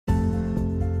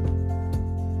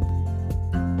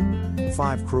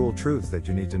5 cruel truths that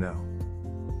you need to know.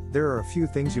 There are a few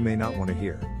things you may not want to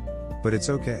hear. But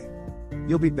it's okay.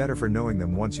 You'll be better for knowing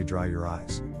them once you dry your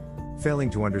eyes.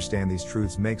 Failing to understand these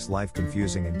truths makes life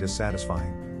confusing and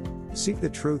dissatisfying. Seek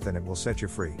the truth and it will set you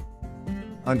free.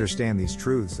 Understand these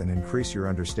truths and increase your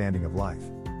understanding of life.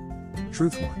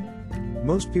 Truth 1.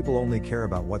 Most people only care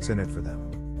about what's in it for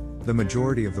them. The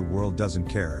majority of the world doesn't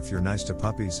care if you're nice to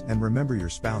puppies and remember your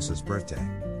spouse's birthday.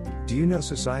 Do you know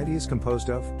society is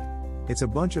composed of? It's a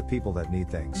bunch of people that need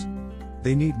things.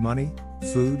 They need money,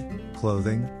 food,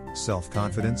 clothing,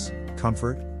 self-confidence,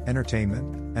 comfort,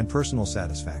 entertainment, and personal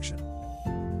satisfaction.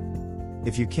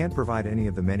 If you can't provide any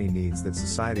of the many needs that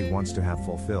society wants to have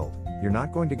fulfilled, you're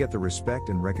not going to get the respect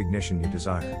and recognition you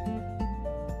desire.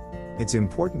 It's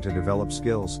important to develop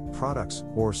skills, products,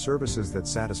 or services that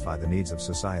satisfy the needs of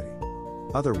society.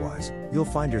 Otherwise, you'll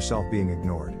find yourself being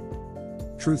ignored.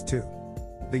 Truth 2.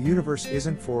 The universe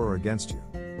isn't for or against you.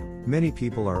 Many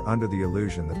people are under the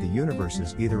illusion that the universe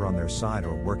is either on their side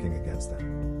or working against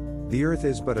them. The Earth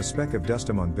is but a speck of dust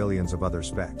among billions of other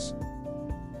specks.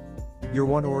 You're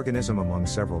one organism among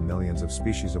several millions of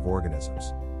species of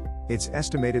organisms. It's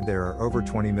estimated there are over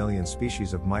 20 million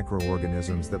species of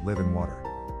microorganisms that live in water.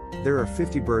 There are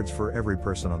 50 birds for every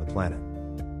person on the planet.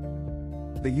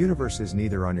 The universe is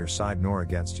neither on your side nor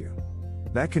against you.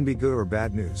 That can be good or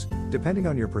bad news, depending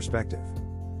on your perspective.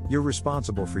 You're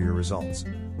responsible for your results.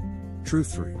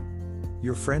 Truth 3.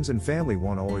 Your friends and family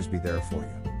won't always be there for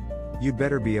you. You'd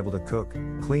better be able to cook,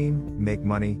 clean, make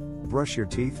money, brush your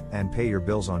teeth, and pay your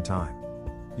bills on time.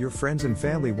 Your friends and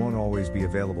family won't always be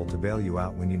available to bail you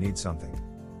out when you need something.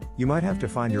 You might have to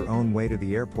find your own way to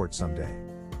the airport someday.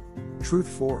 Truth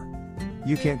 4.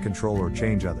 You can't control or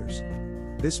change others.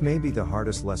 This may be the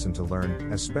hardest lesson to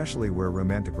learn, especially where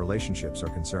romantic relationships are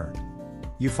concerned.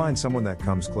 You find someone that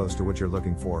comes close to what you're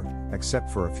looking for,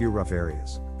 except for a few rough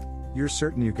areas. You're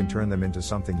certain you can turn them into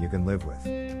something you can live with.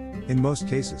 In most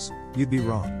cases, you'd be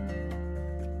wrong.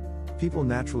 People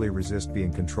naturally resist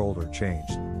being controlled or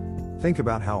changed. Think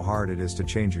about how hard it is to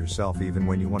change yourself even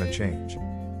when you want to change.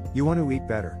 You want to eat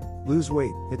better, lose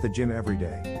weight, hit the gym every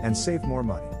day, and save more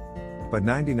money. But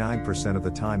 99% of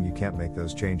the time you can't make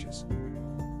those changes.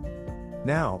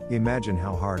 Now, imagine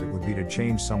how hard it would be to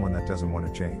change someone that doesn't want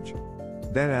to change.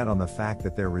 Then add on the fact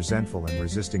that they're resentful and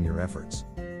resisting your efforts.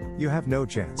 You have no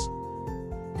chance.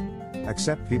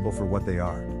 Accept people for what they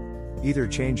are. Either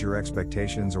change your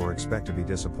expectations or expect to be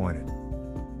disappointed.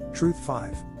 Truth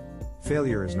 5.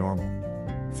 Failure is normal.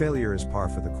 Failure is par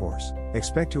for the course.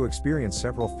 Expect to experience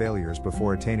several failures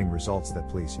before attaining results that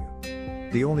please you.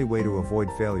 The only way to avoid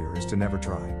failure is to never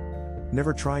try.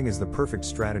 Never trying is the perfect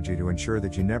strategy to ensure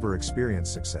that you never experience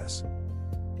success.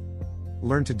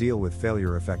 Learn to deal with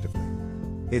failure effectively.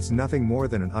 It's nothing more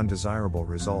than an undesirable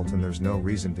result and there's no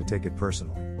reason to take it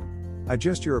personally.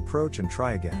 Adjust your approach and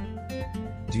try again.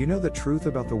 Do you know the truth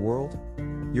about the world?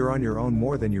 You're on your own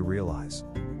more than you realize.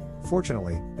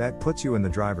 Fortunately, that puts you in the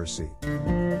driver's seat.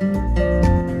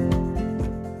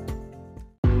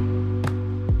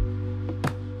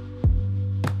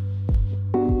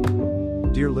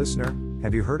 Dear listener,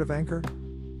 have you heard of Anchor?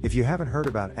 If you haven't heard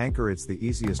about Anchor, it's the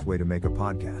easiest way to make a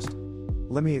podcast.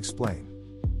 Let me explain.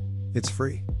 It's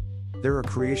free. There are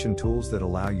creation tools that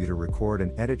allow you to record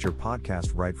and edit your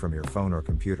podcast right from your phone or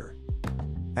computer.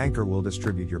 Anchor will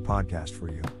distribute your podcast for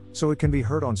you, so it can be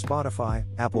heard on Spotify,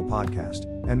 Apple Podcast,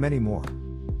 and many more.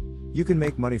 You can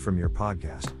make money from your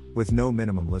podcast, with no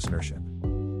minimum listenership.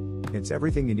 It's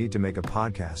everything you need to make a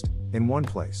podcast, in one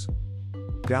place.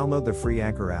 Download the free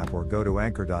Anchor app or go to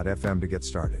anchor.fm to get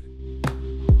started.